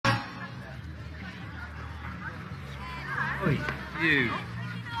we? You.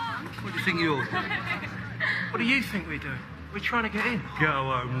 What do you think you're doing? What do you think we're doing? We're trying to get in. Go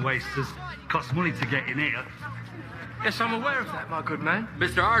home, wasters. Costs money to get in here. Yes, I'm aware of that, my good man.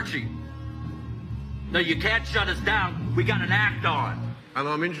 Mr. Archie. No, you can't shut us down. We got an act on. And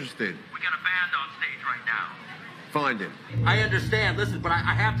I'm interested. We got a band on stage right now. Find him. I understand. Listen, but I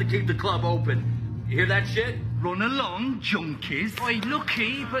have to keep the club open. You hear that shit? Run along, junkies. Oi,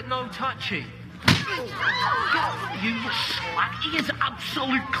 looky, but no touchy. You slack. He is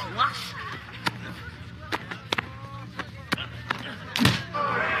absolute class.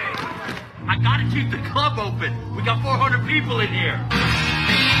 I gotta keep the club open. We got 400 people in here.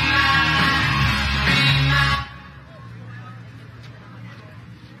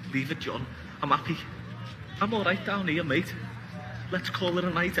 Leave it, John. I'm happy. I'm all right down here, mate. Let's call it a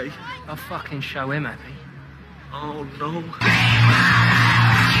night, eh? I'll fucking show him happy. Oh, no.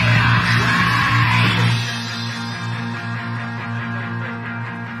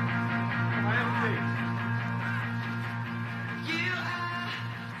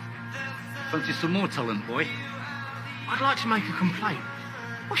 Fancy some more talent, boy? I'd like to make a complaint.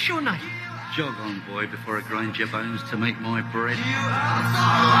 What's your name? Jog on, boy, before I grind your bones to make my bread.